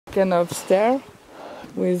kind of stair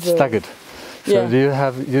with staggered. So yeah. do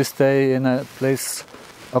you stay in a place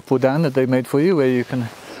up or down that they made for you, where you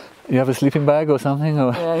have a sleeping bag or something,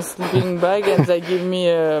 or? Yeah, a sleeping bag, and they give me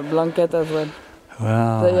a blanket as well.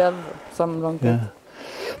 Wow. They have some blankets. Yeah.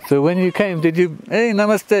 So when you came, did you? Hey,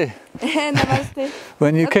 namaste. Namaste.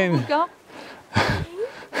 When you came.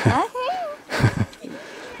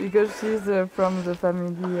 Because she's from the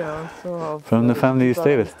family also. Of, From the family you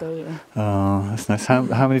stay with? Yeah. Oh, that's nice.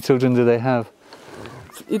 How many children do they have?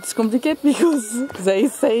 It's complicated because they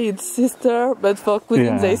say it's sister, but for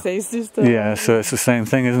Queen they say sister. Yeah, so it's the same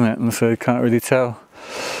thing, isn't it? And so you can't really tell.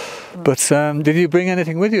 But did you bring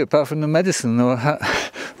anything with you apart from the medicine, or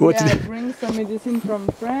what? Yeah, I bring some medicine from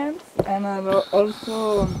France, and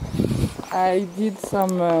also I did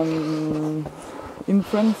some in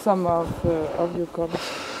France. Some of your comments.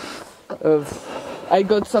 I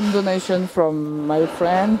got some donation from my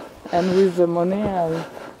friend, and with the money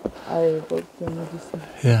I bought the medicine.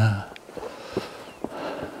 Yeah.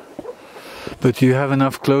 But you have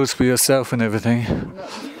enough clothes for yourself and everything?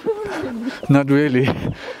 Not really.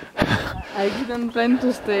 I didn't plan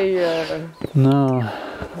to stay. No.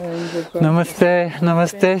 Namaste,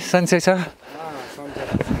 namaste, Sanchecha.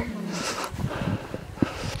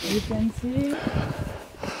 You can see.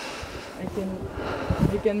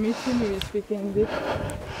 You can meet him. He is speaking English.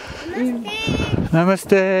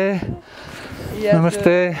 Namaste. Yes,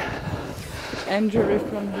 Namaste. injury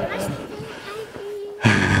from the